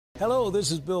Hello, this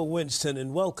is Bill Winston,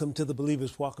 and welcome to the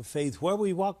Believer's Walk of Faith, where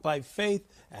we walk by faith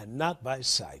and not by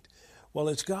sight. Well,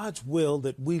 it's God's will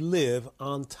that we live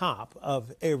on top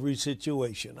of every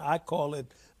situation. I call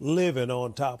it living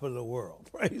on top of the world.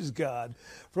 Praise God.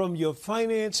 From your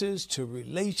finances to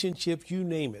relationships, you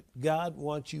name it. God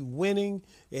wants you winning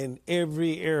in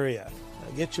every area.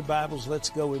 Now get your Bibles. Let's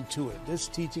go into it. This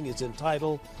teaching is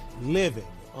entitled Living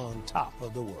on Top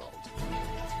of the World.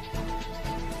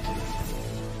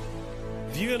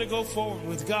 If you're going to go forward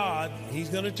with God, He's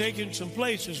going to take you in some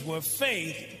places where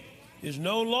faith is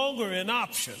no longer an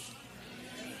option.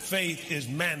 Faith is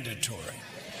mandatory.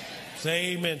 Say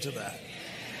amen to that.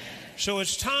 So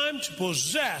it's time to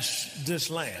possess this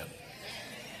land.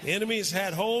 The enemy has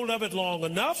had hold of it long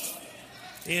enough.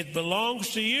 It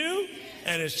belongs to you,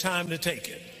 and it's time to take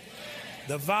it.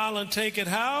 The violent take it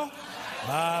how?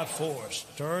 By force.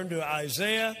 Turn to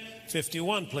Isaiah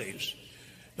 51, please.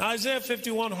 Now, Isaiah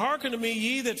 51, hearken to me,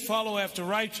 ye that follow after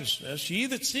righteousness, ye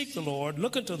that seek the Lord,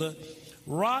 look unto the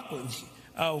rock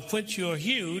which you are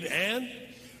hewed, and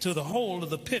to the hole of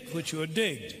the pit which you are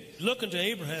digged. Look unto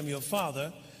Abraham your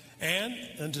father, and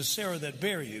unto Sarah that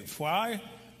bare you. For I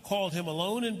called him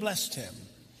alone and blessed him,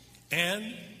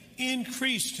 and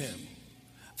increased him.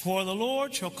 For the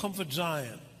Lord shall comfort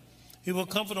Zion. He will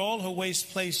comfort all her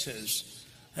waste places,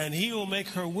 and he will make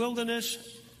her wilderness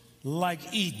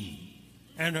like Eden,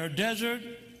 and her desert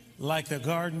like the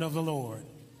garden of the Lord.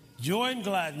 Joy and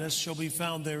gladness shall be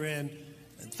found therein,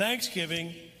 and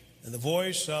thanksgiving and the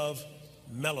voice of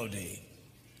melody.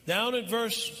 Down at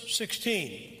verse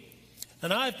 16.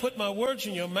 And I have put my words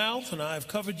in your mouth, and I have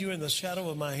covered you in the shadow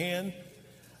of my hand,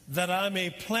 that I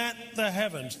may plant the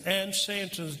heavens, and say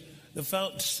unto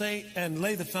and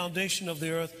lay the foundation of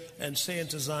the earth, and say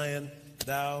unto Zion,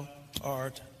 thou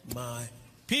art my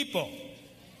people.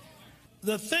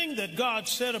 The thing that God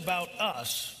said about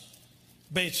us,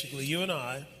 basically you and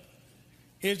I,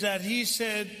 is that he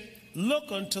said,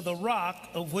 look unto the rock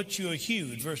of which you are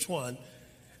hewed, verse 1,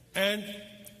 and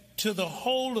to the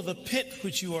hole of the pit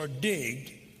which you are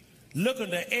digged, look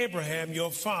unto Abraham your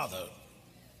father.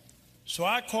 So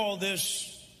I call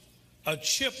this a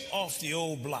chip off the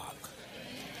old block.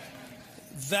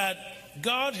 That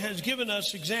God has given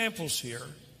us examples here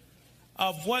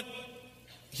of what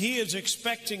he is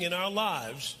expecting in our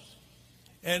lives.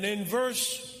 And in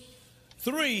verse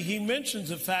 3, he mentions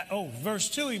the fact, verse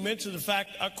 2, he mentions the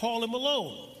fact, I call him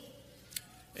alone.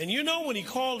 And you know, when he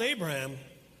called Abraham,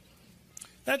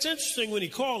 that's interesting when he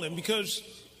called him, because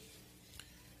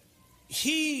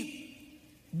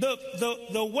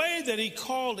the way that he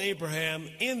called Abraham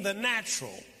in the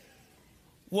natural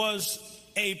was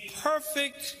a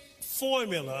perfect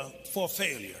formula for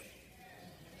failure.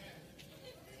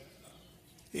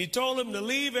 He told him to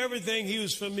leave everything he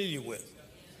was familiar with.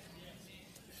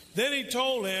 Then he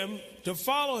told him to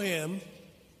follow him,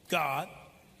 God,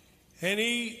 and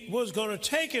he was going to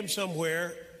take him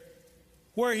somewhere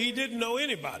where he didn't know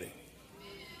anybody.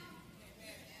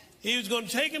 He was going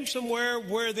to take him somewhere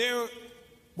where there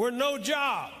were no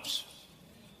jobs.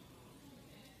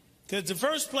 Because the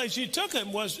first place he took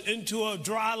him was into a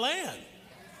dry land.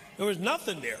 There was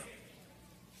nothing there.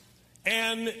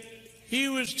 And he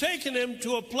was taking him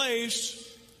to a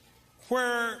place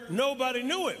where nobody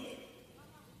knew him.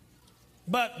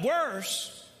 But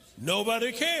worse,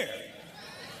 nobody cared.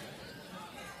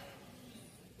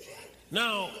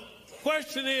 Now,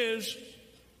 question is,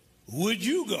 would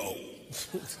you go?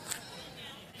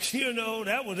 You know,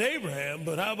 that was Abraham,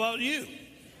 but how about you?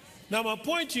 Now, my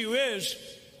point to you is,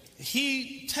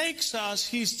 he's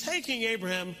taking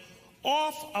Abraham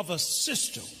off of a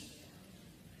system.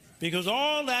 Because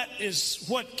all that is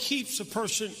what keeps a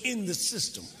person in the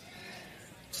system.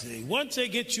 See, once they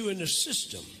get you in the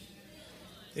system,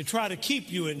 they try to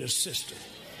keep you in the system.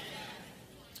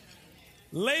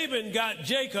 Laban got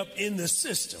Jacob in the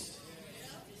system.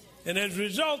 And as a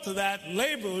result of that,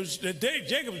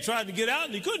 Jacob was trying to get out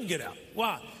and he couldn't get out.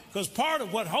 Why? Because part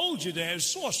of what holds you there is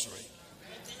sorcery.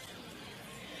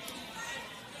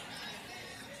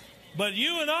 But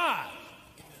you and I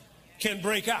can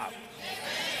break out.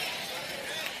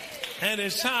 And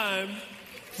it's time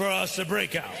for us to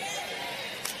break out.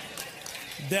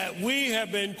 That we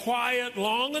have been quiet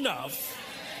long enough,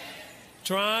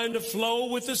 trying to flow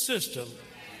with the system,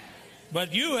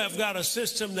 but you have got a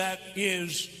system that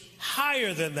is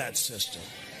higher than that system,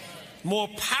 more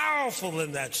powerful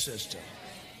than that system,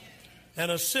 and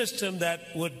a system that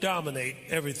would dominate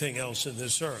everything else in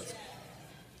this earth.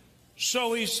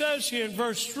 So he says here in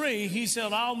verse 3, he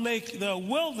said, I'll make the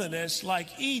wilderness like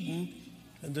Eden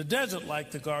and the desert like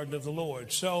the garden of the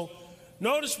Lord. So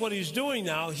notice what he's doing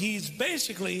now. He's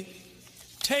basically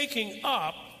taking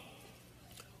up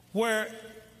where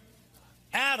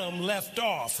Adam left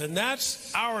off, and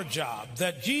that's our job.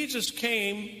 That Jesus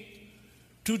came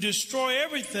to destroy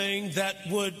everything that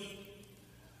would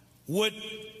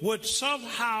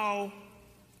somehow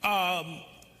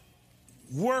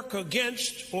work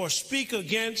against or speak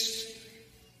against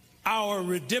our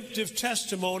redemptive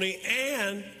testimony,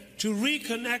 and to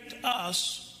reconnect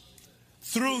us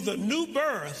through the new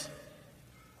birth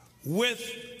with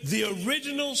the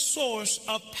original source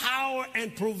of power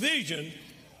and provision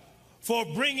for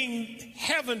bringing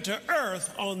heaven to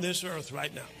earth on this earth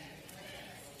right now.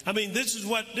 I mean, this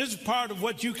is part of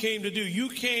what you came to do. You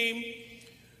came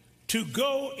to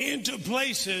go into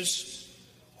places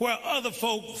where other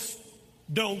folks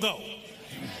don't go.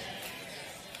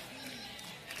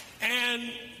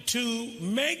 And to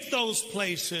make those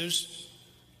places,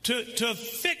 to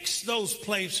fix those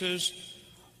places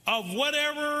of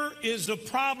whatever is the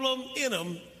problem in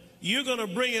them, you're going to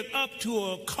bring it up to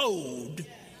a code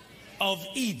of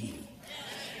Eden.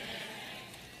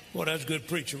 Well, that's good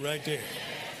preaching right there.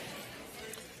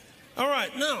 All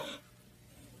right, now,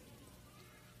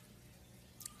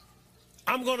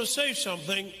 I'm going to say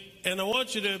something, and I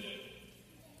want you to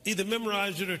either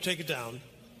memorize it or take it down.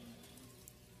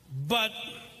 But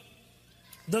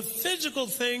the physical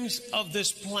things of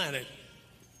this planet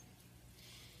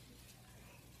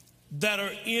that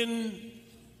are in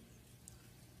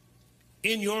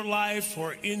your life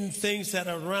or in things that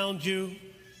are around you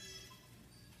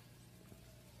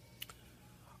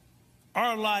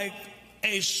are like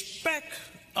a speck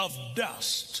of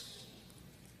dust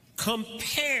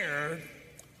compared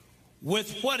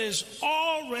with what is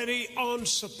already on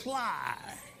supply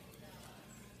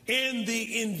in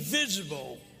the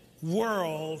invisible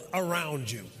world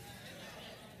around you.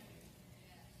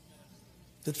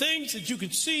 The things that you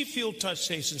can see, feel, touch,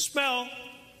 taste, and smell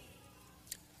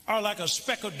are like a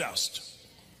speck of dust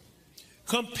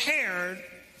compared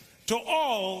to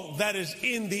all that is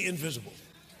in the invisible.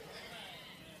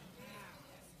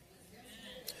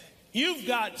 You've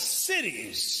got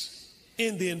cities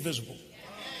in the invisible.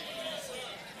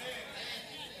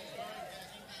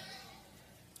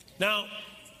 Now,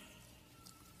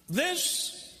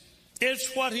 this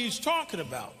is what he's talking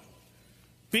about.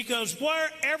 Because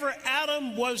wherever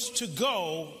Adam was to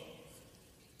go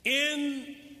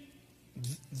in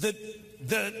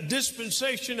the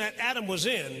dispensation that Adam was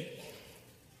in,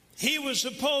 he was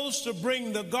supposed to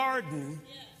bring the garden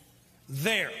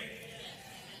there.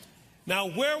 Now,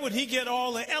 where would he get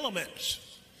all the elements?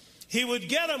 He would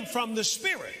get them from the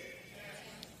Spirit.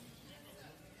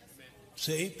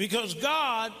 See, because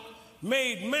God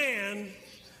made man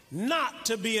not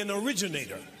to be an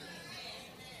originator.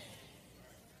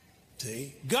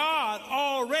 See, God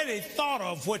already thought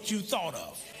of what you thought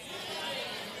of.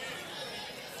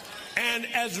 And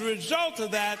as a result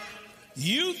of that,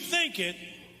 you think it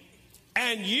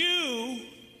and you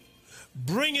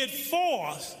bring it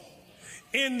forth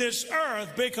in this earth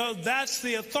because that's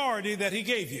the authority that he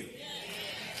gave you.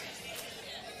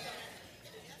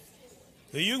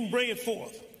 So you can bring it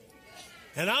forth.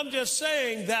 And I'm just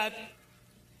saying that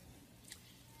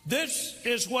this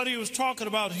is what he was talking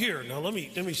about here. Now let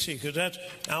me see, because that's.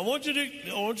 Now I want you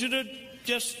to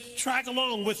just track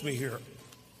along with me here.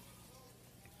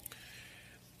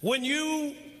 When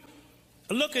you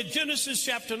look at Genesis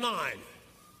chapter 9,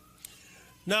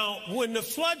 now when the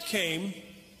flood came,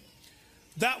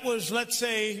 that was, let's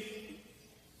say,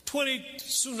 20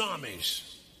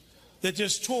 tsunamis that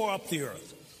just tore up the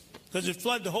earth, because it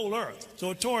flooded the whole earth, so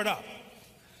it tore it up.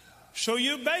 So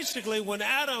you basically, when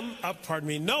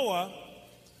Noah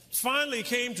finally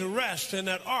came to rest in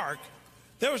that ark,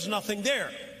 there was nothing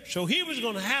there. So he was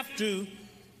going to have to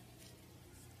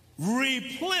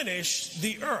replenish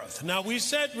the earth. Now we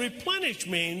said replenish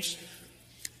means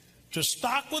to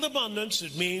stock with abundance.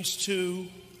 It means to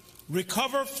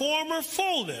recover former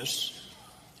fullness.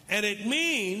 And it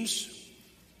means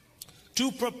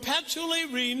to perpetually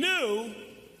renew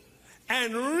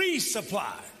and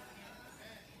resupply.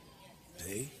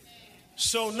 See?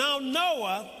 So now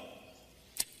Noah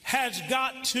has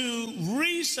got to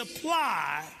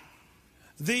resupply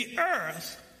the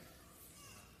earth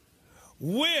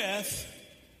with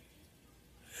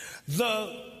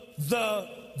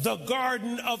the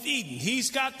Garden of Eden. He's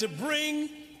got to bring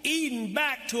Eden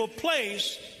back to a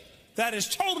place that is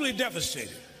totally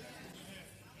devastated.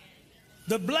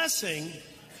 The blessing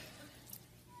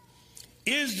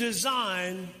is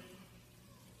designed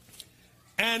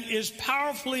and is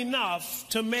powerful enough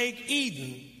to make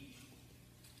Eden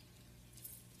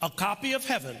a copy of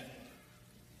heaven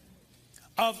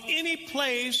of any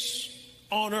place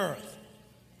on earth.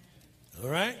 All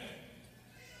right?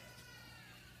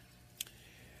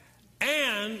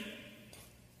 And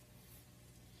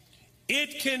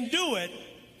it can do it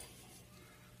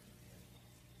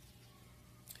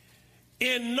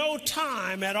in no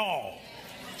time at all.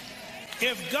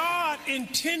 If God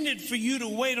intended for you to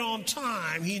wait on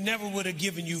time, he never would have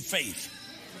given you faith.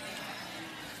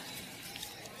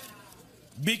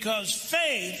 Because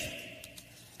faith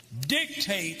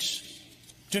dictates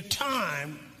to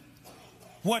time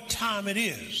what time it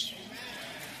is.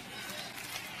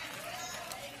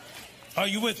 Are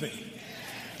you with me?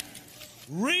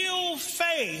 Real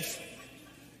faith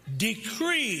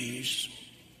decrees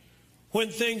when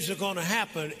things are going to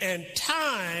happen, and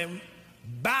time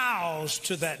bows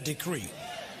to that decree.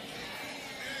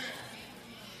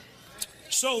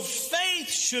 So faith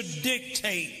should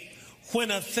dictate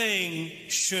when a thing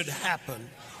should happen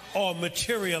or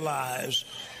materialize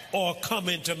or come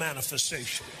into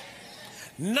manifestation,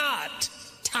 not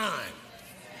time.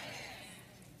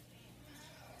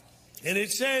 And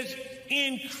it says,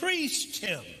 increased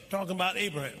him, talking about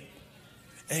Abraham.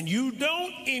 And you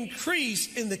don't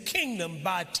increase in the kingdom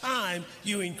by time,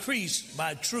 you increase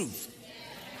by truth.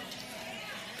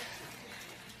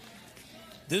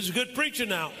 This is good preaching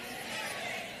now.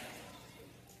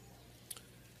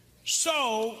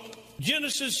 So,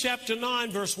 Genesis chapter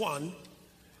 9, verse 1,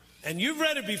 and you've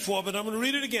read it before, but I'm going to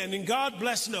read it again. And God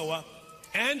blessed Noah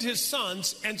and his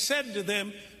sons and said to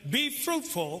them, be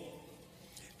fruitful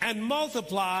and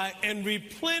multiply and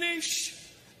replenish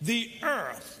the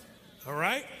earth. All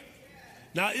right?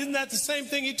 Now, isn't that the same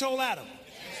thing he told Adam?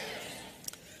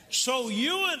 So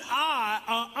you and I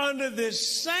are under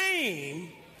this same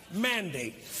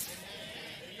mandate.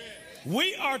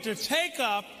 We are to take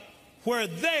up where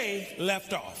they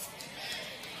left off.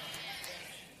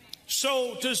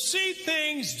 So to see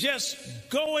things just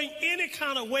going any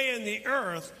kind of way in the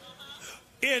earth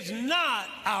is not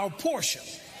our portion.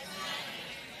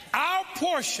 Our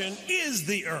portion is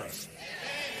the earth.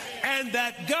 And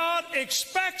that God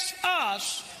expects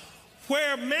us,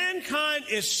 where mankind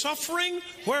is suffering,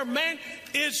 where man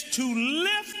is to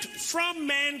lift from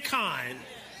mankind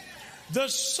the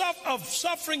of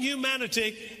suffering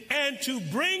humanity and to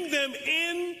bring them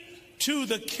into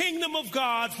the kingdom of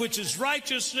God, which is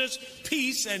righteousness,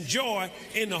 peace, and joy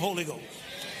in the Holy Ghost.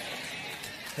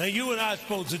 Now, you and I are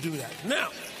supposed to do that. Now,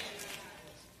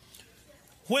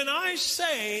 when I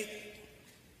say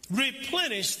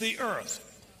replenish the earth,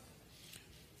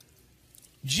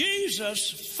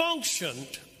 Jesus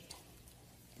functioned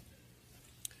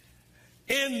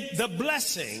in the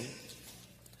blessing,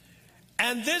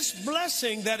 and this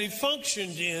blessing that he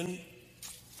functioned in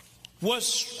was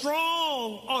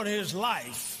strong on his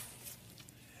life,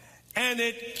 and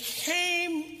it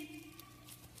came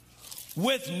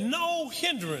with no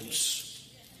hindrance,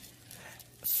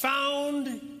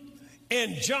 found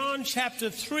in John chapter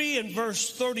 3 and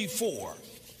verse 34.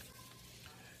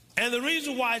 And the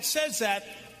reason why it says that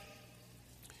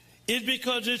is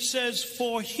because it says,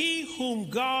 for he whom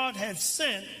God hath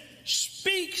sent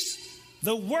speaks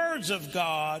the words of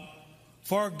God,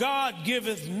 for God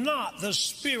giveth not the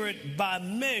Spirit by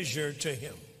measure to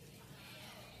him.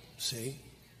 See?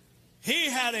 He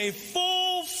had a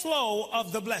full flow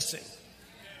of the blessing.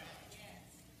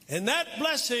 And that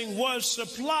blessing was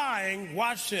supplying,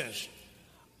 watch this,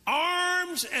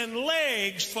 arms and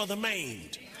legs for the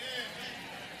maimed.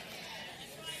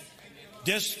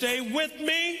 Just stay with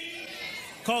me,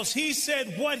 because he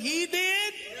said what he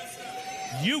did,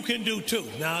 you can do too.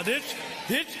 Now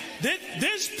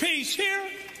this piece here,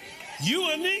 you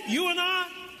and I,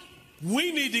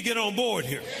 we need to get on board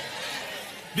here.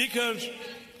 Because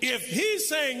if he's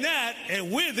saying that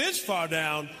and we're this far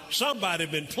down, somebody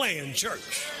been playing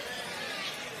church.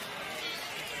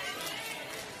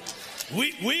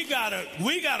 We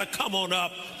gotta come on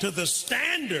up to the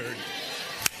standard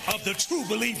of the true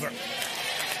believer.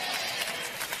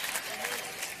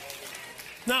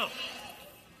 Now,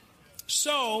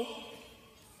 so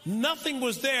nothing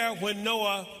was there when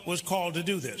Noah was called to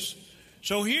do this.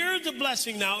 So here's the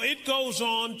blessing now. It goes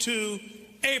on to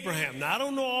Abraham. Now, I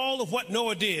don't know all of what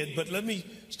Noah did, but let me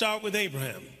start with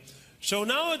Abraham. So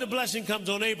now the blessing comes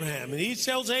on Abraham, and he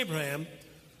tells Abraham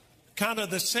kind of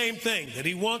the same thing, that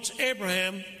he wants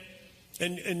Abraham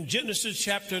in Genesis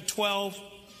chapter 12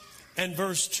 and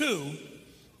verse 2,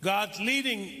 God's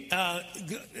leading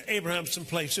Abraham some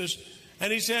places,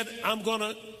 and he said, I'm going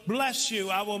to bless you.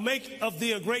 I will make of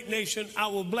thee a great nation. I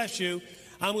will bless you.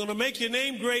 I'm going to make your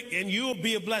name great, and you will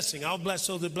be a blessing. I'll bless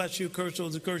those that bless you, curse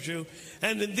those that curse you.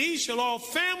 And in these shall all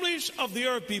families of the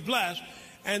earth be blessed.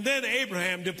 And then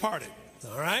Abraham departed.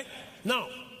 All right? Now,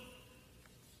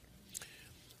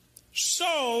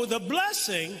 So the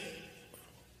blessing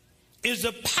is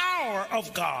the power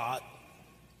of God,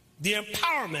 the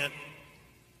empowerment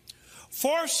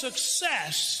for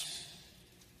success,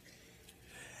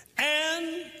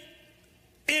 and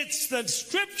it's the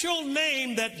scriptural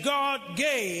name that God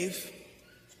gave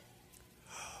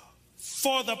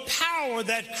for the power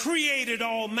that created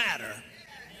all matter.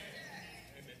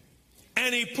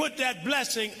 And he put that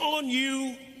blessing on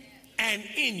you and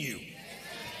in you.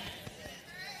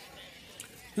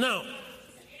 Now,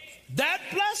 that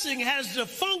blessing has to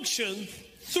function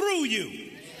through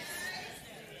you.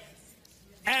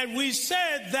 And we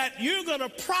said that you're going to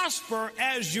prosper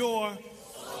as your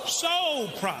soul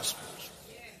prospers.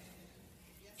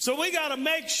 So we got to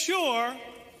make sure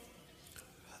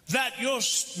that your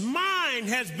mind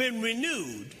has been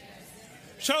renewed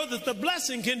so that the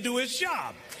blessing can do its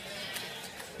job.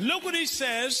 Look what he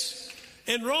says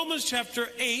in Romans chapter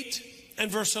 8 and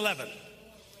verse 11.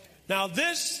 Now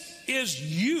this is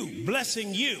you,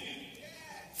 blessing you.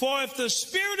 For if the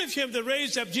spirit of him that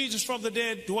raised up Jesus from the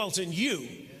dead dwells in you,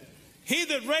 he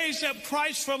that raised up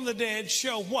Christ from the dead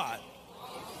shall what?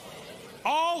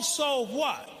 Also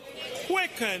what?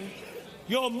 Quicken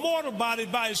your mortal body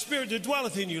by his spirit that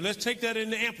dwelleth in you. Let's take that in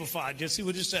the Amplified. Just see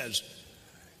what it says.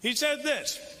 He said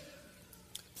this.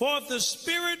 For if the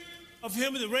spirit of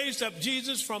him that raised up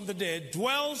Jesus from the dead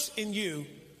dwells in you,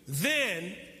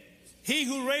 then he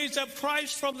who raised up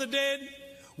Christ from the dead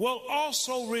will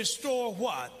also restore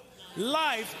what?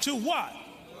 Life to what?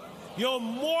 Your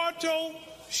mortal,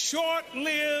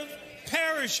 short-lived,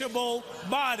 perishable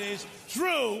bodies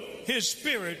through his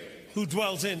spirit who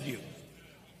dwells in you.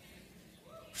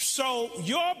 So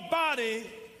your body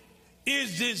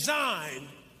is designed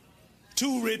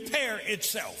to repair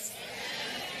itself.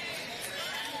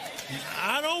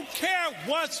 I don't care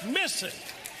what's missing,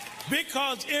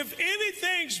 because if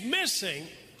anything's missing,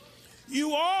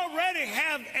 you already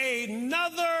have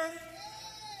another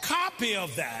copy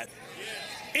of that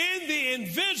in the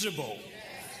invisible,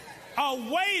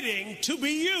 awaiting to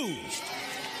be used.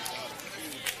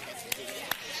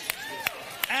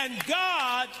 And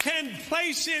God can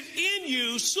place it in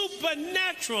you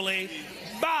supernaturally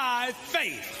by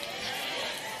faith.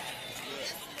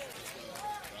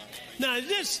 Now,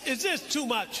 is this too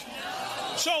much?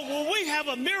 So when we have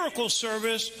a miracle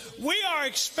service, we are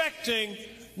expecting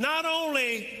not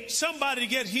only somebody to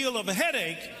get healed of a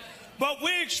headache, but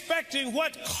we're expecting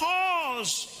what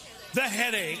caused the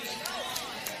headache.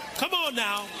 Come on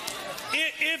now.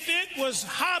 If it was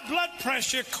high blood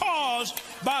pressure caused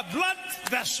by blood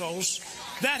vessels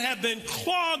that have been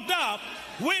clogged up,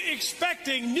 we're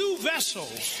expecting new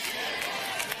vessels.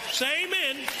 Say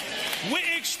amen.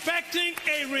 We're expecting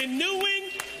a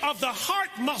renewing of the heart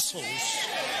muscles.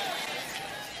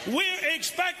 We're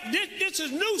expecting, this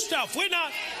is new stuff. We're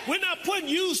not putting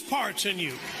used parts in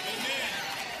you.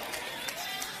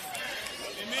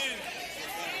 Amen.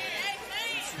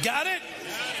 Got it?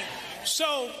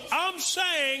 So I'm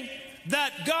saying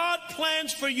that God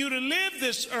plans for you to live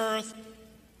this earth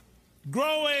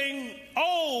growing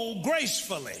old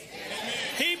gracefully.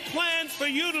 He planned for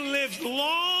you to live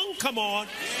long, come on,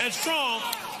 and strong,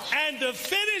 and to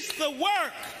finish the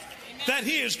work that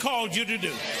he has called you to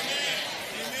do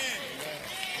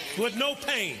with no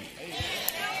pain.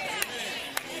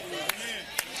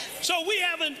 So we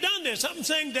haven't done this. I'm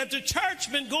saying that the church has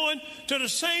been going to the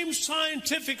same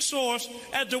scientific source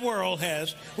as the world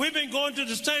has. We've been going to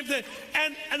the same thing.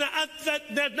 And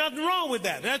there's nothing wrong with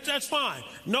that. That's fine.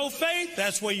 No faith,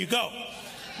 that's where you go.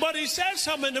 But he says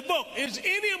something in the book. Is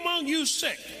any among you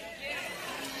sick?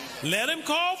 Let him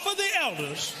call for the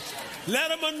elders. Let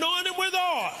him anoint him with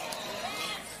oil.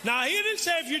 Now, he didn't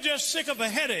say if you're just sick of a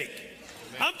headache.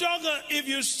 I'm talking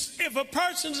if a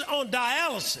person's on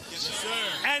dialysis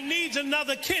and needs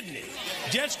another kidney,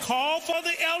 just call for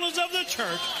the elders of the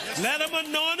church. Let them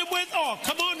anoint him with oil.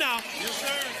 Come on now. Yes,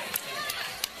 sir.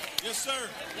 Yes, sir.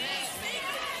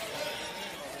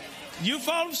 You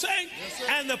follow what I'm saying? Yes,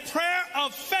 and the prayer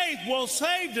of faith will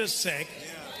save the sick,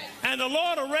 and the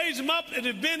Lord will raise him up, and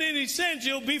if been any sins,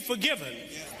 you'll be forgiven.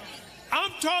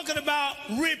 I'm talking about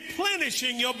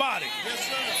replenishing your body. Yes,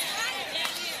 sir.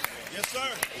 Yes, sir.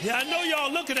 Yeah, I know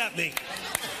y'all looking at me.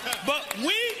 But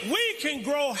we can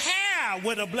grow hair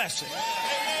with a blessing.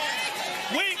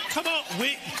 Come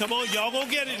on, y'all gonna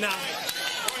get it now.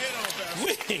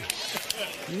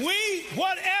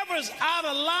 Whatever's out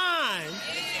of line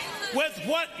with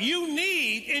what you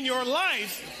need in your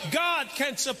life, God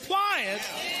can supply it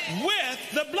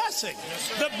with the blessing.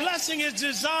 The blessing is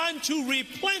designed to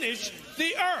replenish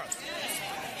the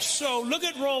earth. So look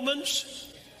at Romans.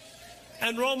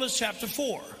 And Romans chapter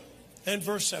 4 and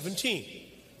verse 17.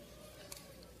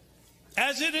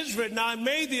 As it is written, I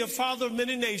made thee a father of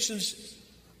many nations,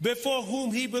 before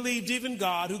whom he believed, even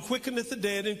God, who quickeneth the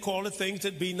dead and calleth things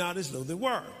that be not as though they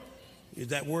were. Is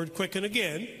that word quicken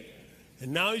again?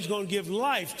 And now he's going to give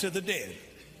life to the dead.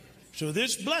 So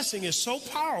this blessing is so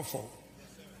powerful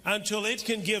until it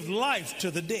can give life to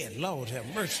the dead. Lord have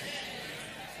mercy.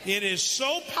 It is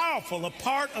so powerful, a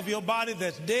part of your body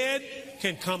that's dead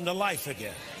can come to life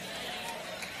again.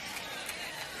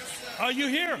 Are you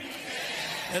here?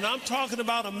 And I'm talking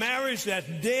about a marriage that's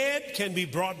dead can be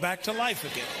brought back to life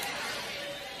again.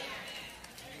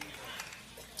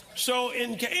 So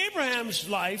in Abraham's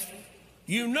life,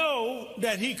 you know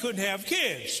that he couldn't have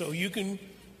kids. So you can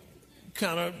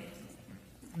kind of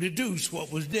deduce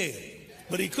what was dead.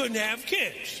 But he couldn't have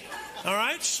kids. All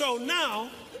right? So now,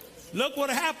 look what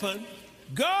happened.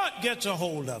 God gets a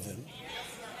hold of him.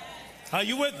 Are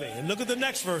you with me? And look at the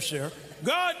next verse there.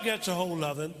 God gets a hold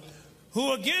of him,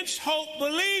 who against hope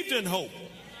believed in hope.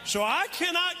 So I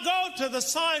cannot go to the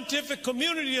scientific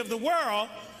community of the world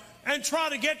and try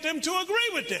to get them to agree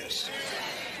with this.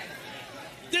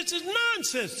 This is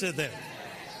nonsense to them.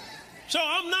 So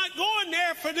I'm not going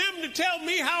there for them to tell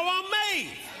me how I'm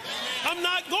made. I'm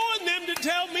not going them to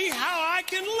tell me how I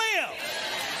can live.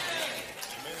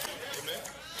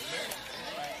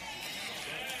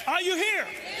 Are you here?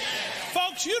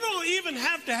 Folks, you don't even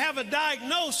have to have a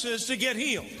diagnosis to get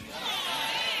healed.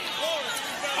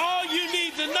 All you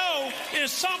need to know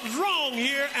is something's wrong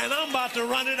here and I'm about to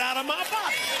run it out of my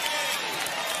body.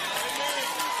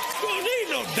 You don't need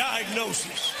no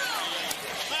diagnosis.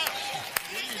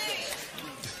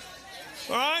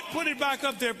 All right, put it back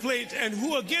up there, please. And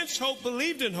who against hope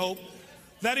believed in hope,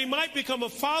 that he might become a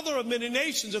father of many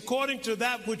nations, according to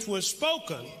that which was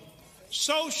spoken,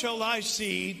 so shall thy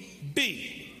seed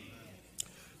be.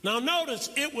 Now notice,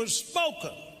 it was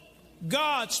spoken.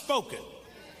 God spoke it.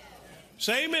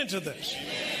 Say amen to this.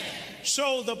 Amen.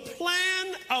 So the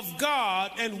plan of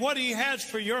God and what he has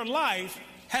for your life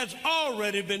has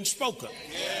already been spoken.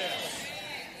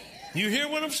 You hear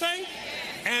what I'm saying?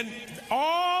 And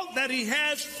all that he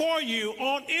has for you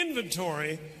on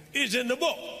inventory is in the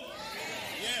book.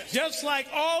 Just like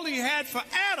all he had for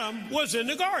Adam was in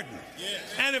the garden.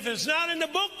 And if it's not in the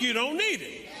book, you don't need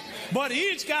it. But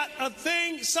he's got a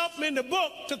thing, something in the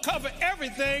book to cover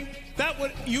everything that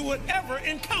you would ever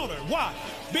encounter. Why?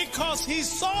 Because he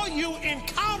saw you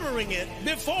encountering it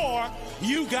before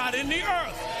you got in the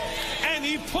earth. And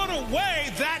he put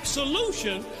away that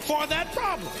solution for that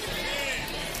problem.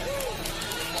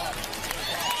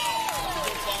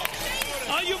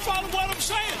 Are you following what I'm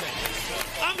saying?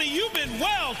 I mean, you've been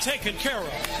well taken care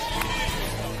of.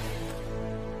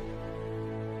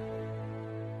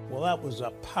 Well, that was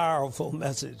a powerful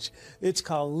message. It's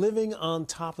called Living on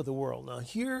Top of the World. Now,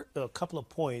 here are a couple of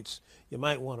points you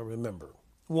might want to remember.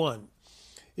 One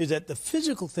is that the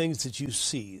physical things that you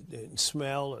see,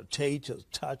 smell or taste or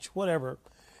touch, whatever,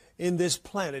 in this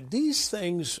planet, these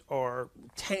things are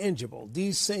tangible.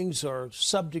 These things are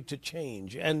subject to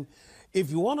change. And if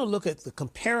you want to look at the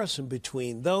comparison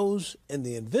between those and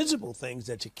the invisible things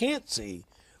that you can't see,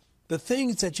 the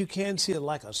things that you can see are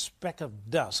like a speck of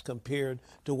dust compared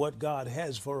to what God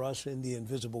has for us in the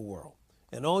invisible world.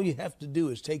 And all you have to do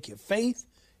is take your faith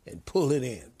and pull it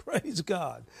in. Praise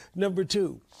God. Number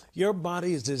two, your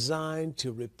body is designed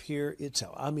to repair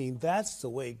itself. I mean, that's the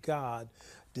way God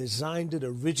designed it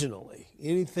originally.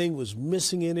 Anything was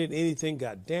missing in it, anything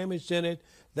got damaged in it,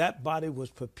 that body was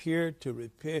prepared to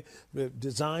repair,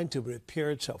 designed to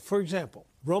repair itself. For example,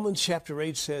 Romans chapter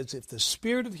 8 says, if the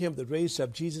spirit of him that raised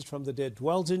up Jesus from the dead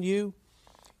dwells in you,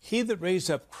 he that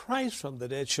raised up Christ from the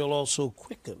dead shall also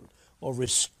quicken or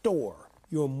restore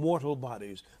your mortal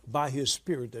bodies by his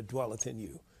spirit that dwelleth in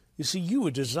you. You see, you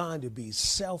were designed to be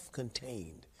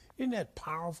self-contained. Isn't that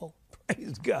powerful?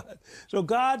 Praise God. So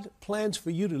God plans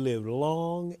for you to live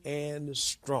long and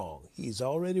strong. He's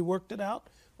already worked it out.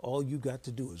 All you got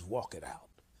to do is walk it out.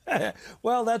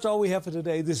 Well, that's all we have for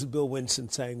today. This is Bill Winston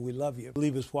saying we love you.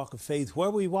 Believers walk of faith,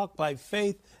 where we walk by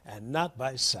faith and not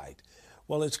by sight.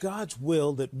 Well, it's God's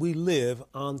will that we live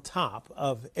on top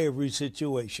of every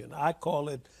situation. I call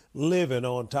it living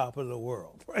on top of the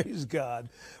world. Praise God.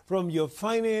 From your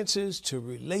finances to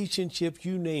relationships,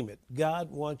 you name it. God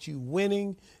wants you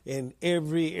winning in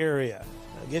every area.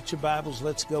 Now get your Bibles.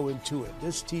 Let's go into it.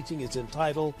 This teaching is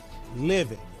entitled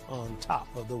Living on Top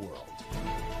of the World.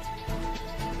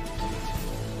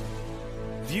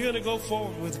 If you're going to go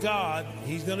forward with God,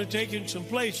 he's going to take you in some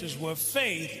places where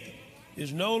faith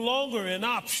is no longer an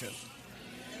option.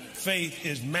 Faith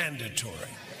is mandatory.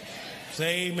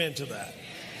 Say amen to that.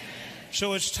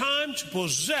 So it's time to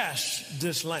possess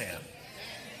this land.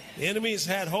 The enemy has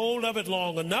had hold of it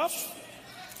long enough.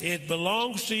 It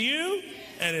belongs to you,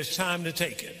 and it's time to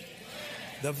take it.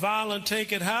 The violent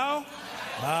take it how?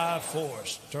 By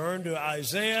force. Turn to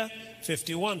Isaiah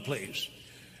 51, please.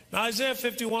 Now, Isaiah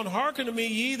 51, hearken to me,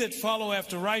 ye that follow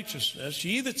after righteousness,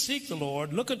 ye that seek the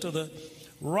Lord, look unto the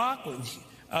rock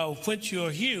which you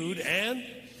are hewed, and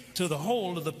to the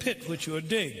hole of the pit which you are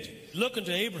digged. Look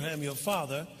unto Abraham your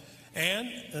father, and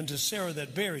unto Sarah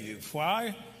that bare you. For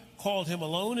I called him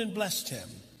alone and blessed him,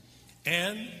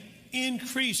 and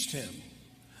increased him.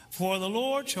 For the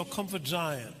Lord shall comfort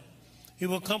Zion. He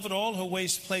will comfort all her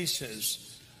waste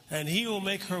places, and he will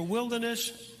make her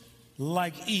wilderness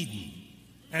like Eden,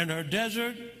 and her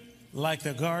desert like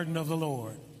the garden of the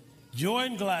Lord. Joy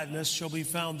and gladness shall be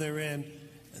found therein,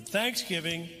 and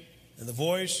thanksgiving and the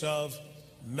voice of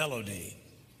melody.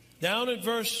 Down at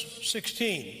verse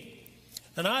 16.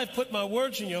 And I have put my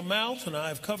words in your mouth, and I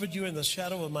have covered you in the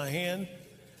shadow of my hand,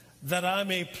 that I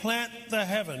may plant the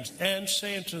heavens, and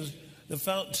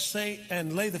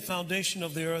and lay the foundation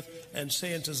of the earth, and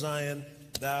say unto Zion,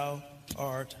 thou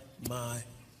art my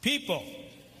people.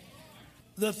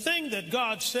 The thing that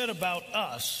God said about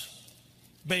us,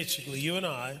 basically you and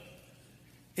I,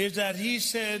 is that he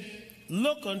said,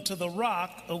 look unto the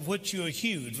rock of which you are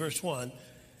hewed, verse 1,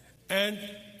 and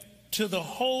to the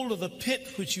hole of the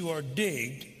pit which you are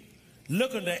digged,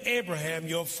 look unto Abraham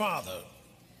your father.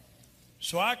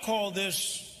 So I call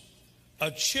this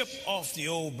a chip off the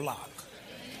old block.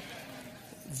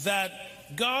 That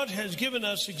God has given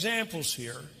us examples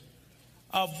here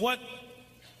of what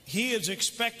he is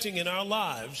expecting in our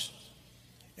lives.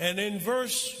 And in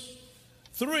verse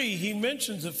 3, he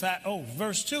mentions the fact,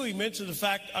 verse 2, he mentions the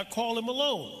fact, I call him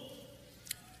alone.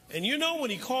 And you know, when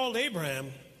he called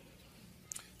Abraham,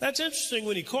 that's interesting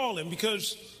when he called him,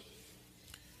 because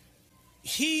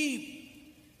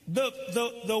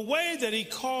the way that he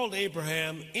called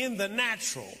Abraham in the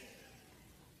natural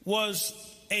was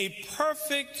a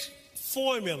perfect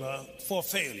formula for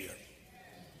failure.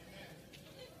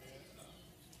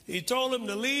 He told him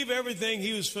to leave everything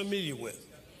he was familiar with.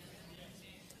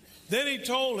 Then he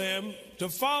told him to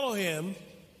follow him,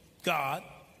 God,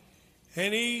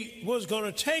 and he was going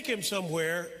to take him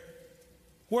somewhere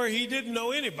where he didn't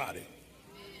know anybody.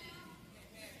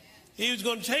 He was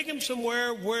going to take him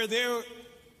somewhere where there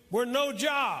were no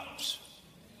jobs.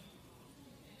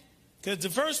 Because the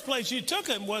first place he took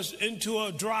him was into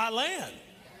a dry land.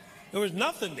 There was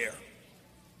nothing there.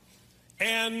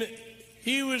 And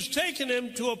he was taking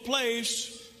him to a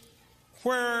place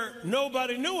where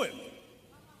nobody knew him.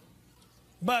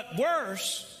 But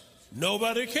worse,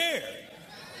 nobody cared.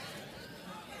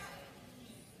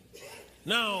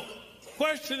 Now,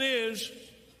 question is,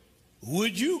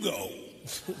 would you go?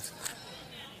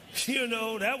 You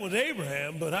know, that was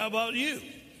Abraham, but how about you?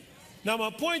 Now, my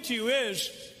point to you is,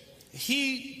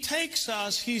 he's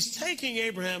taking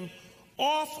Abraham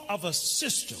off of a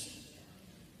system,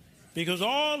 because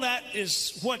all that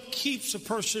is what keeps a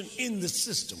person in the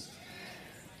system.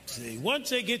 See, once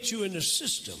they get you in the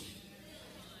system,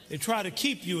 they try to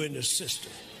keep you in the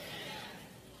system.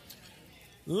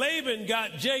 Laban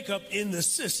got Jacob in the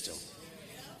system.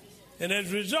 And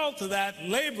as a result of that,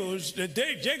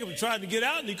 Jacob was trying to get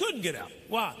out, and he couldn't get out.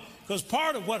 Why? Because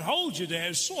part of what holds you there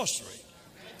is sorcery.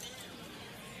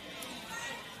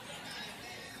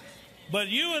 But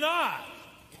you and I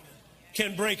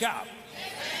can break out.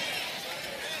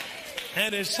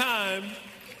 And it's time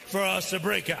for us to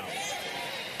break out.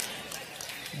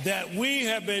 That we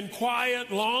have been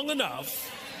quiet long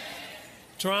enough,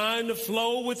 trying to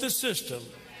flow with the system,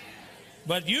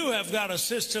 but you have got a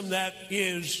system that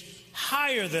is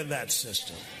higher than that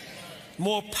system,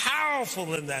 more powerful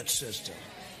than that system,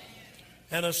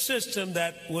 and a system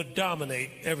that would dominate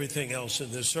everything else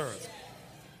in this earth.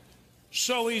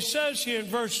 So he says here in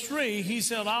verse 3, he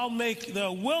said, I'll make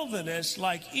the wilderness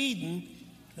like Eden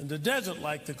and the desert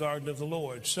like the garden of the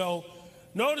Lord. So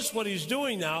notice what he's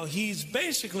doing now. He's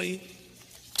basically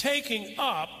taking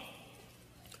up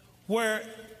where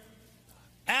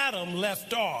Adam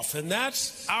left off, and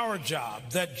that's our job.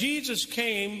 That Jesus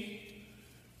came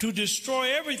to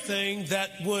destroy everything that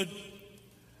would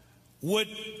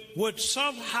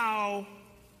somehow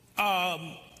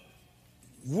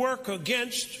work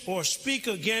against or speak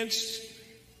against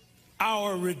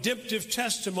our redemptive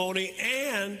testimony,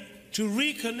 and to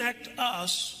reconnect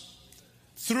us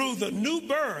through the new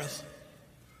birth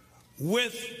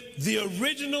with the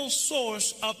original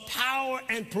source of power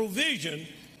and provision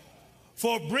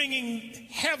for bringing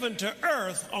heaven to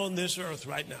earth on this earth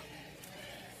right now.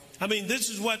 I mean, this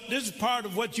is part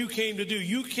of what you came to do.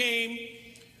 You came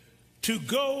to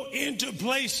go into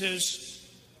places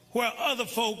where other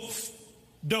folks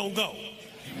don't go.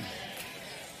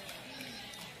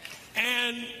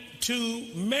 and to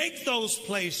make those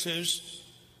places,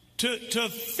 to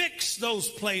fix those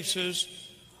places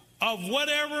of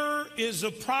whatever is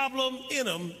a problem in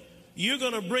them. You're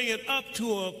going to bring it up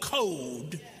to a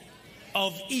code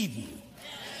of Eden.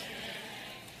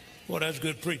 Well, that's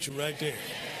good preaching right there.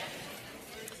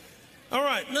 All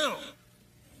right, now,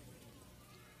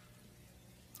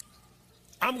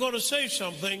 I'm going to say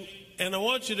something, and I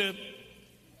want you to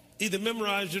either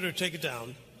memorize it or take it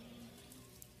down.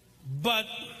 But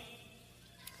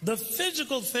the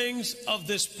physical things of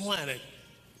this planet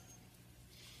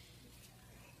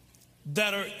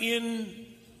that are in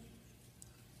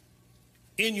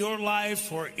your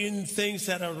life or in things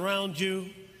that are around you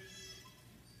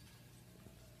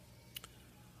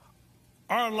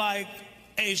are like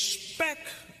a speck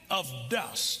of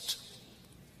dust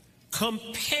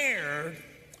compared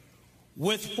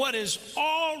with what is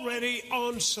already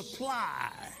on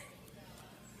supply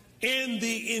in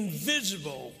the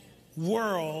invisible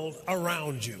world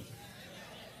around you.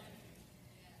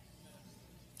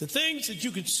 The things that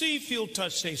you can see, feel,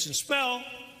 touch, taste, and smell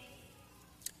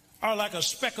are like a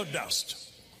speck of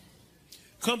dust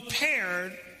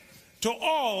compared to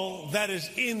all that is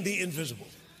in the invisible.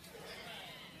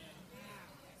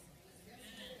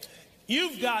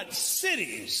 You've got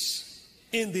cities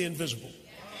in the invisible.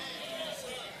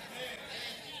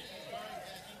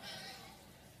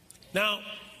 Now,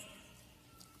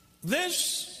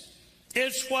 this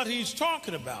is what he's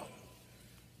talking about.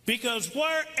 Because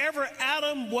wherever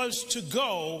Adam was to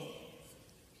go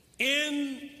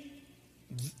in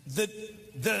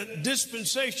the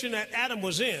dispensation that Adam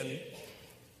was in,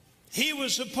 he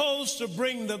was supposed to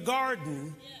bring the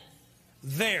garden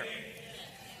there.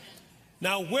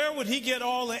 Now, where would he get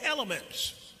all the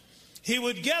elements? He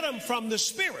would get them from the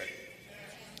Spirit.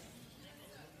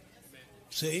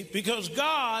 See, because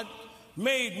God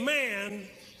made man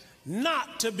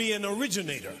not to be an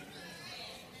originator.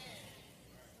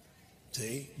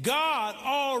 See, God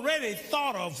already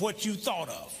thought of what you thought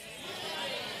of.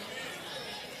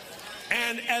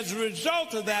 And as a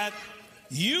result of that,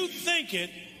 you think it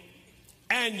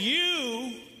and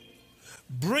you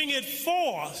bring it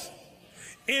forth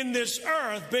in this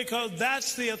earth because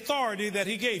that's the authority that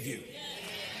he gave you.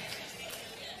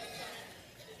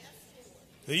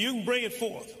 So you can bring it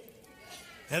forth.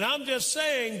 And I'm just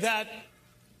saying that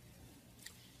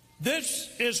this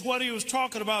is what he was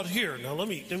talking about here. Now let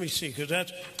me see, because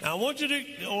that's. Now I want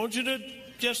you to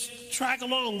just track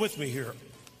along with me here.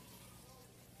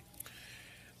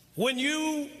 When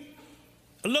you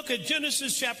look at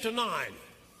Genesis chapter 9,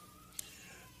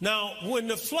 now when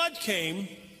the flood came,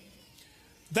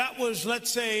 that was, let's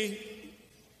say,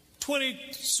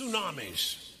 20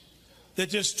 tsunamis that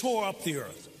just tore up the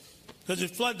earth, because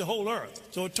it flooded the whole earth,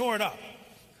 so it tore it up.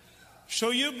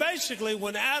 So you basically,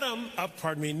 when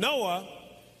Noah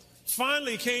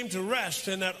finally came to rest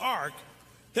in that ark,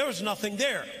 there was nothing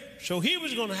there. So he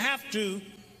was going to have to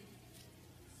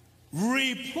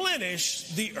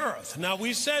replenish the earth. Now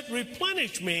we said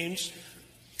replenish means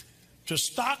to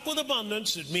stock with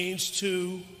abundance. It means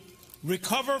to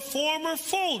recover former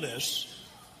fullness.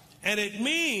 And it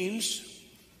means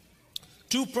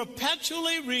to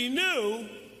perpetually renew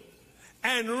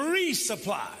and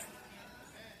resupply.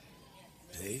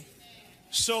 See?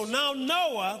 So now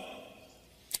Noah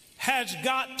has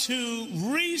got to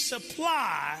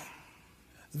resupply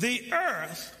the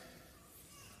earth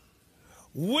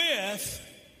with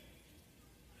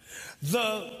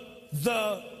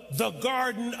the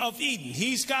Garden of Eden.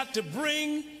 He's got to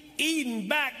bring Eden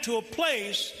back to a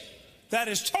place that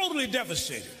is totally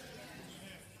devastated.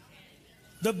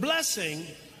 The blessing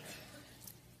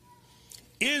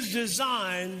is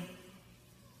designed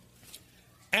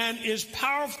and is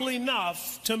powerful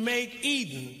enough to make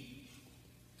Eden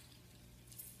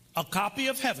a copy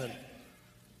of heaven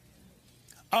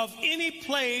of any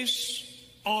place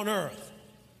on earth.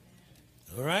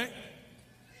 All right?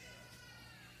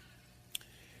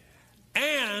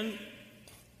 And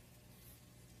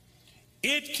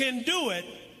it can do it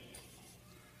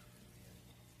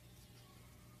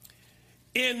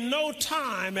in no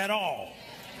time at all.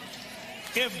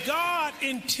 If God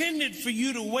intended for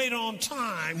you to wait on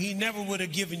time, he never would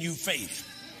have given you faith.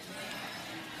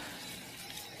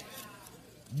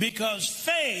 Because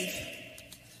faith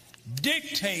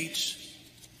dictates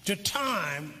to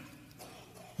time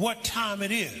what time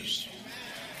it is.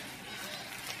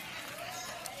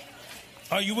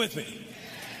 Are you with me?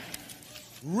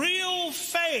 Real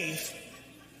faith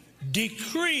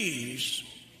decrees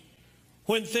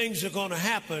when things are going to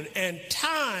happen, and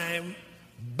time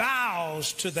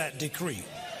bows to that decree.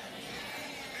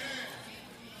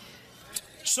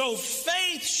 So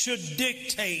faith should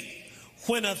dictate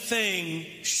when a thing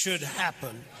should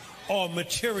happen or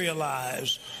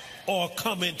materialize or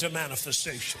come into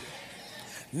manifestation,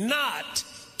 not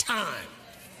time.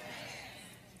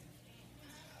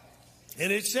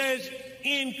 And it says,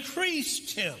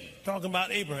 increased him, talking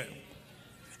about Abraham.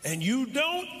 And you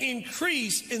don't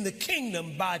increase in the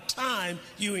kingdom by time,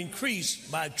 you increase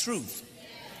by truth.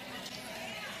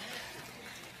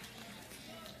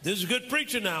 This is good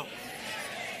preaching now.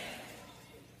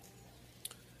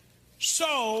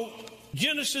 So,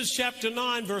 Genesis chapter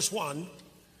 9, verse 1,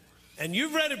 and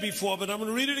you've read it before, but I'm going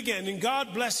to read it again. And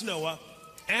God blessed Noah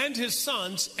and his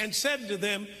sons and said to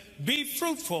them, be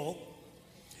fruitful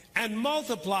and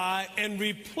multiply and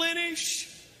replenish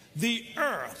the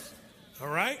earth. All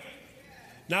right?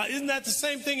 Now, isn't that the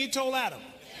same thing he told Adam?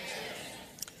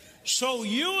 So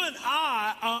you and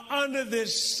I are under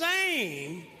this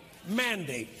same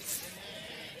mandate.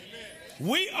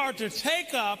 We are to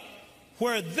take up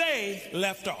where they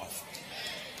left off.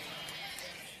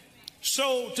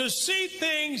 So to see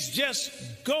things just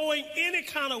going any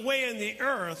kind of way in the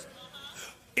earth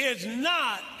is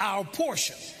not our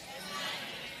portion.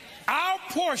 Our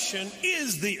portion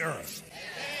is the earth.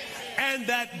 And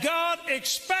that God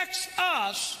expects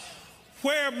us,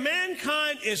 where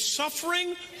mankind is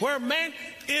suffering, where man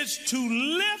is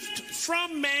to lift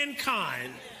from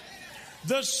mankind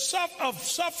the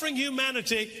suffering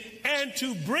humanity and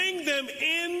to bring them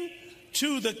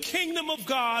into the kingdom of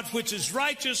God, which is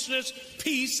righteousness,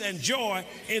 peace, and joy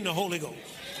in the Holy Ghost.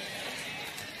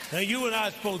 Now, you and I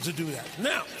are supposed to do that.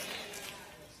 Now,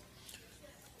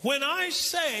 when I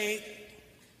say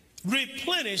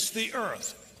replenish the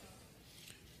earth,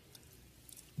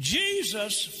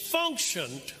 Jesus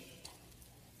functioned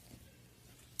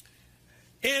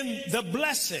in the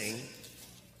blessing,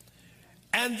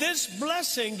 and this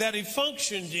blessing that he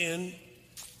functioned in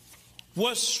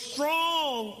was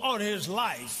strong on his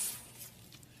life,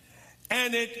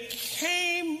 and it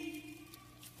came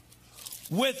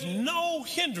with no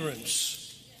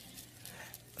hindrance,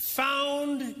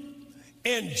 found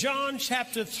in John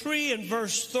chapter 3 and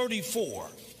verse 34.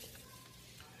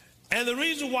 And the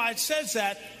reason why it says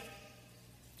that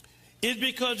is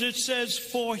because it says,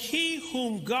 for he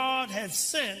whom God hath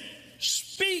sent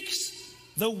speaks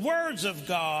the words of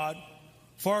God,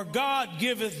 for God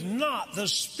giveth not the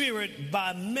Spirit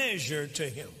by measure to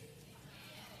him.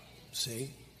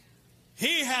 See?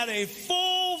 He had a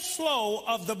full flow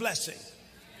of the blessing.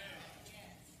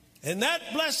 And that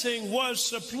blessing was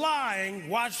supplying,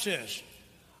 watch this,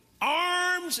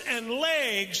 arms and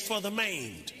legs for the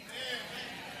maimed.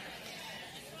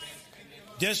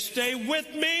 Just stay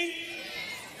with me,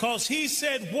 because he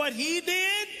said what he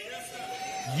did,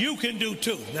 you can do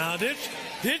too. Now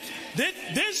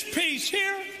this piece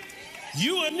here,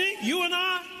 you and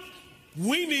I,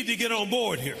 we need to get on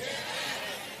board here.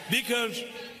 Because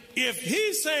if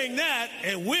he's saying that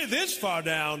and we're this far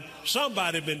down,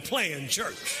 somebody been playing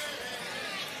church.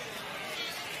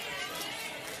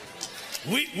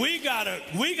 We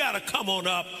gotta come on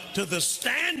up to the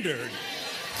standard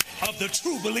of the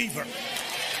true believer.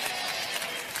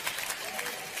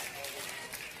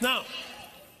 Now,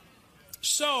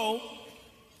 so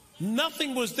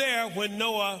nothing was there when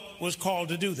Noah was called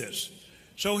to do this.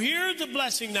 So here's the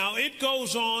blessing now. It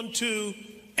goes on to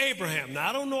Abraham. Now,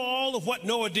 I don't know all of what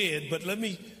Noah did, but let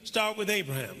me start with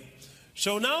Abraham.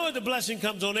 So now the blessing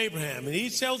comes on Abraham, and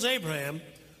he tells Abraham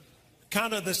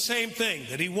kind of the same thing,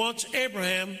 that he wants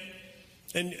Abraham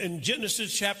in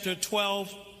Genesis chapter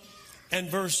 12 and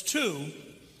verse 2,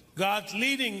 God's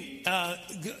leading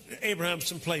Abraham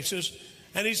some places,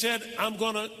 and he said, I'm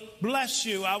going to bless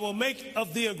you. I will make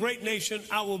of thee a great nation.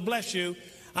 I will bless you.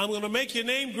 I'm going to make your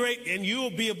name great, and you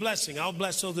will be a blessing. I'll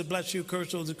bless those that bless you,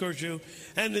 curse those that curse you.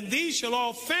 And in these shall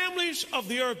all families of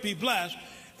the earth be blessed.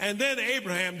 And then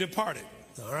Abraham departed.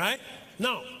 All right?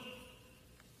 Now,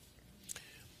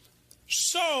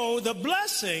 so the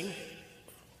blessing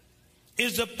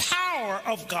is the power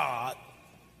of God,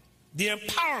 the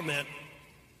empowerment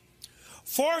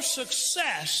for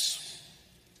success,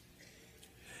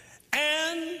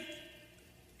 and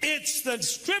it's the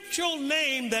scriptural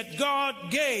name that God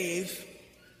gave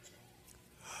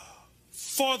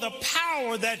for the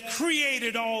power that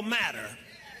created all matter.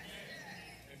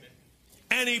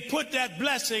 And he put that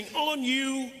blessing on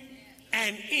you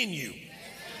and in you.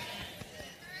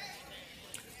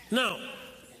 Now,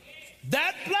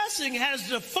 that blessing has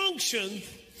to function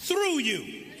through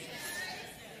you.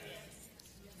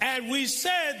 And we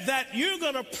said that you're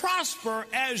going to prosper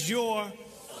as your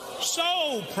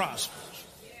soul prospers.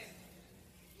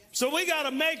 So we got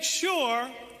to make sure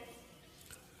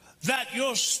that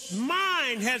your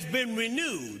mind has been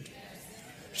renewed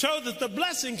so that the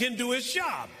blessing can do its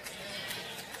job.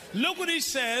 Look what he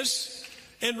says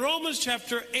in Romans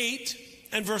chapter 8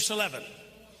 and verse 11.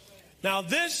 Now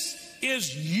this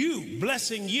is you,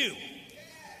 blessing you.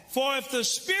 For if the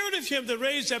spirit of him that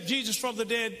raised up Jesus from the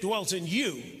dead dwells in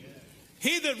you,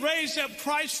 he that raised up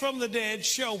Christ from the dead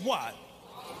shall what?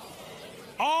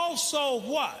 Also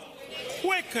what?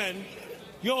 Quicken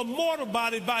your mortal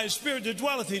body by his spirit that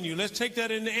dwelleth in you. Let's take that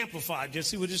in the Amplified. Just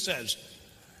see what it says.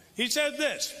 He says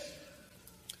this.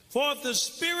 For if the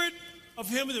spirit of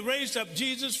him that raised up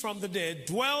Jesus from the dead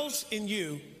dwells in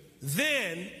you,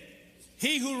 then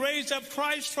he who raised up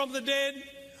Christ from the dead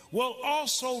will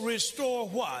also restore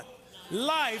what?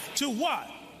 Life to what?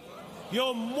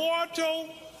 Your mortal,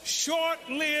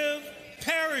 short-lived,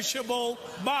 perishable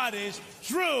bodies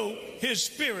through his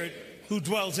spirit who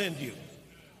dwells in you.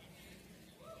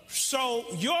 So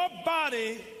your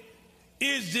body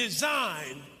is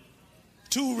designed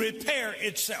to repair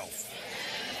itself.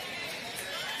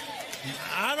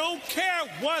 I don't care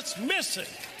what's missing,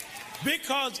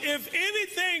 because if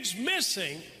anything's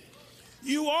missing,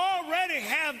 you already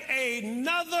have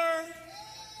another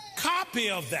copy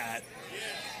of that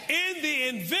in the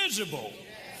invisible,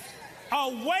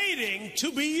 awaiting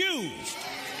to be used.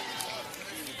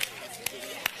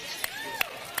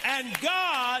 And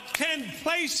God can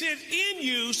place it in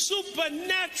you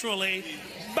supernaturally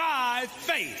by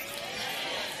faith.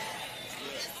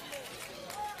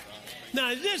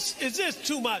 Now, is this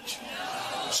too much?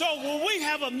 So when we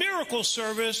have a miracle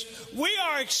service, we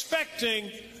are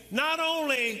expecting not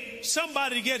only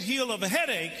somebody to get healed of a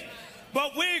headache,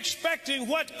 but we're expecting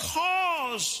what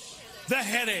caused the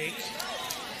headache.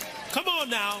 Come on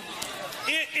now.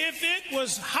 If it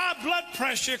was high blood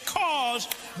pressure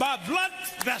caused by blood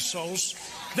vessels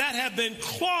that have been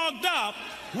clogged up,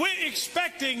 we're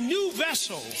expecting new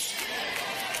vessels.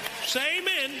 Say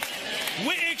amen.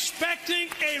 We're expecting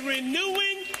a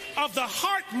renewing of the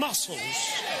heart muscles.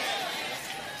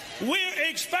 We're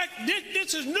expecting,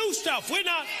 this is new stuff.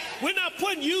 We're not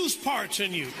putting used parts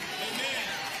in you.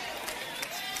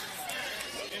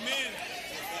 Amen.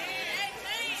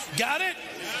 Got it?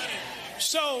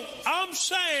 So I'm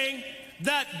saying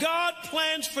that God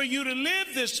plans for you to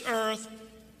live this earth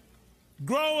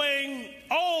growing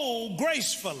old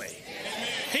gracefully.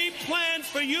 He planned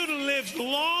for you to live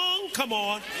long, come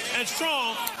on, and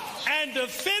strong, and to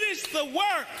finish the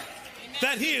work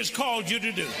that he has called you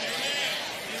to do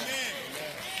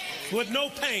with no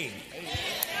pain.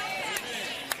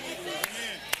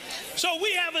 So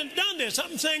we haven't done this.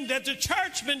 I'm saying that the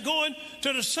church has been going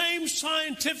to the same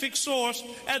scientific source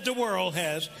as the world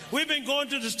has. We've been going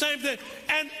to the same thing.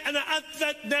 And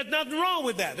there's nothing wrong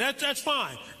with that. That's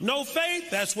fine. No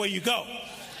faith, that's where you go.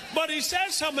 But he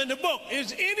says something in the book.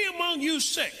 Is any among you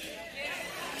sick?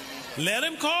 Let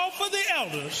him call for the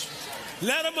elders.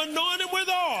 Let him anoint him with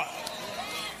oil.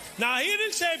 Now, he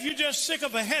didn't say if you're just sick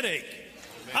of a headache.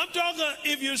 I'm talking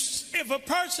if a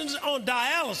person's on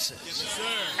dialysis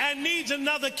and needs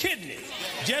another kidney,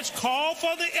 just call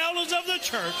for the elders of the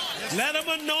church. Let them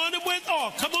anoint them with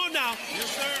oil. Come on now.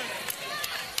 Yes, sir.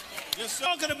 Yes, sir.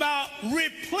 Talking about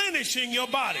replenishing your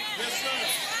body. Yes, sir.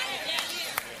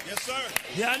 Yes, sir.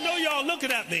 Yeah, I know y'all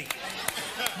looking at me,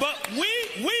 but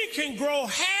we can grow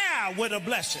hair with a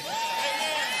blessing.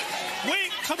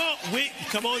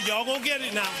 Come on, y'all gonna get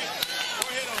it now.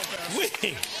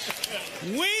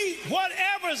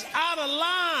 Whatever's out of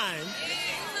line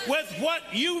with what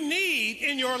you need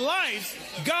in your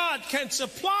life, God can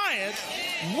supply it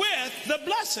with the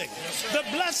blessing. The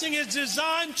blessing is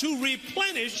designed to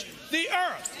replenish the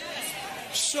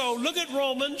earth. So look at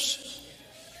Romans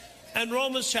and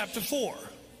Romans chapter 4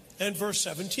 and verse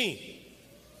 17.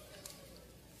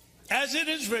 As it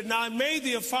is written, I made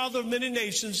thee a father of many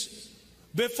nations,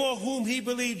 before whom he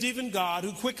believed, even God,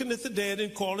 who quickeneth the dead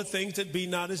and calleth things that be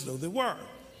not as though they were.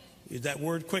 Is that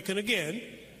word quicken again?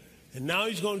 And now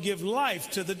he's going to give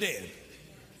life to the dead.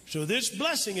 So this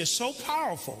blessing is so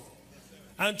powerful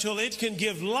until it can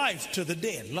give life to the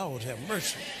dead. Lord have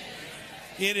mercy.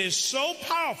 It is so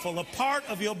powerful, a part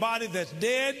of your body that's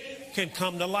dead can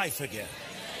come to life again.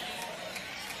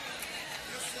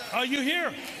 Are you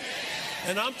here?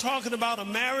 And I'm talking about a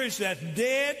marriage that's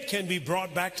dead can be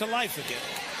brought back to life again.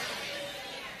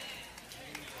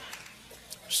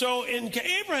 So in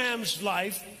Abraham's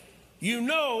life, you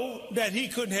know that he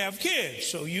couldn't have kids.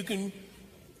 So you can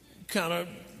kind of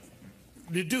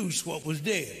deduce what was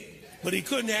dead. But he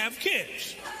couldn't have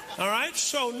kids. All right?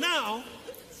 So now,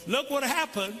 look what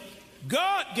happened.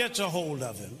 God gets a hold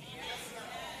of him.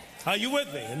 Are you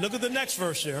with me? And look at the next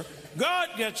verse there. God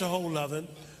gets a hold of him.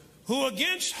 who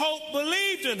against hope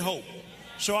believed in hope.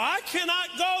 So I cannot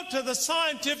go to the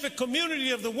scientific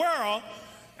community of the world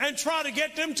and try to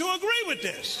get them to agree with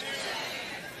this.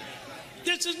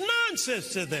 This is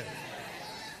nonsense to them.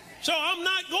 So I'm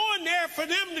not going there for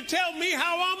them to tell me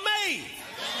how I'm made.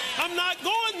 I'm not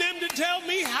going them to tell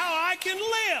me how I can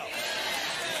live.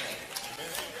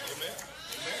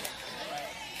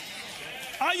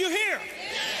 Are you here?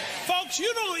 Folks,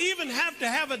 you don't even have to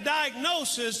have a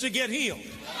diagnosis to get healed.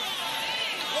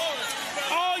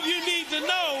 All you need to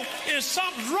know is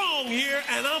something's wrong here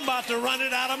and I'm about to run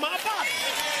it out of my body.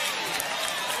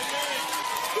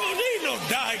 You don't need no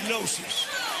diagnosis.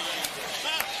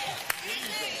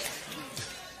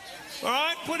 All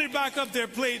right, put it back up there,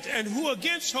 please. And who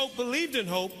against hope believed in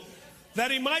hope,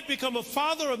 that he might become a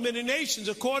father of many nations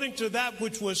according to that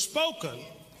which was spoken,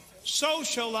 so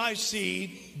shall thy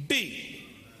seed be.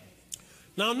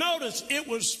 Now notice, it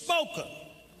was spoken.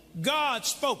 God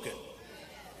spoke it.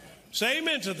 Say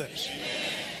amen to this. Amen.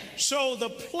 So the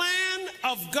plan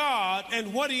of God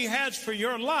and what he has for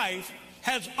your life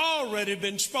has already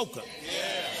been spoken.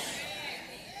 Yes.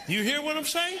 You hear what I'm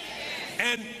saying?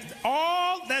 And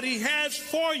all that he has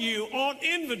for you on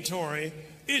inventory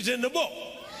is in the book.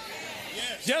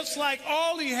 Yes. Just like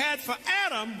all he had for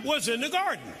Adam was in the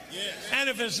garden. Yes. And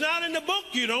if it's not in the book,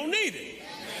 you don't need it.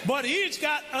 But he's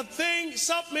got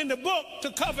something in the book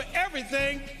to cover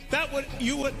everything that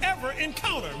you would ever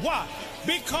encounter. Why?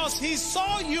 Because he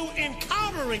saw you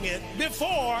encountering it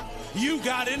before you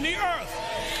got in the earth.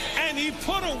 And he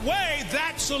put away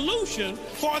that solution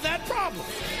for that problem.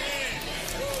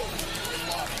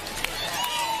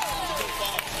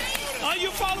 Are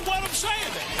you following what I'm saying?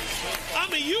 I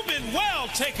mean, you've been well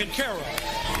taken care of.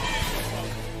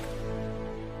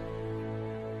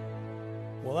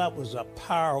 Well, that was a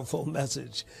powerful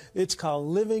message. It's called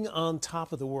Living on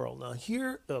Top of the World. Now,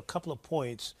 here are a couple of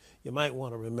points you might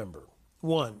want to remember.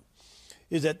 One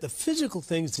is that the physical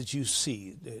things that you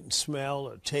see, smell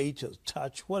or taste or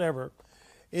touch, whatever,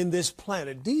 in this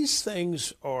planet, these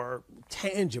things are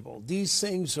tangible. These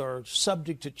things are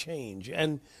subject to change.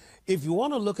 And if you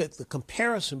want to look at the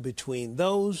comparison between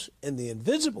those and the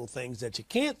invisible things that you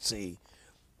can't see,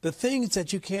 the things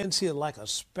that you can see are like a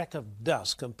speck of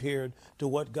dust compared to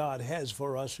what God has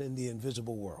for us in the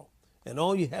invisible world. And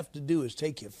all you have to do is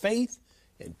take your faith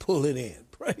and pull it in.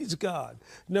 Praise God.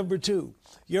 Number two,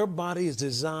 your body is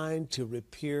designed to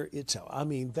repair itself. I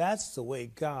mean, that's the way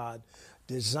God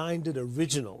designed it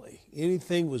originally.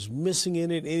 Anything was missing in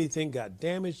it, anything got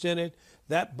damaged in it,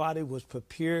 that body was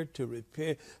prepared to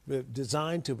repair,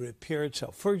 designed to repair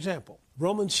itself. For example,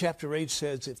 Romans chapter 8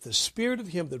 says, if the spirit of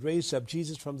him that raised up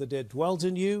Jesus from the dead dwells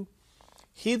in you,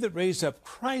 he that raised up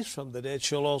Christ from the dead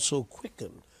shall also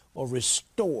quicken or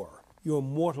restore your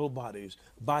mortal bodies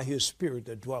by his spirit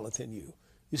that dwelleth in you.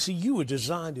 You see, you were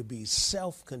designed to be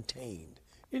self-contained.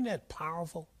 Isn't that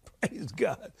powerful? Praise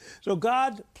God. So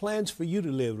God plans for you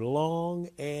to live long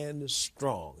and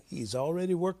strong. He's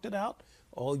already worked it out.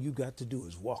 All you got to do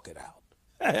is walk it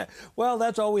out. Well,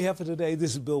 that's all we have for today.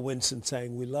 This is Bill Winston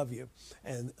saying we love you.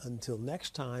 And until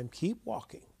next time, keep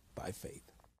walking by faith.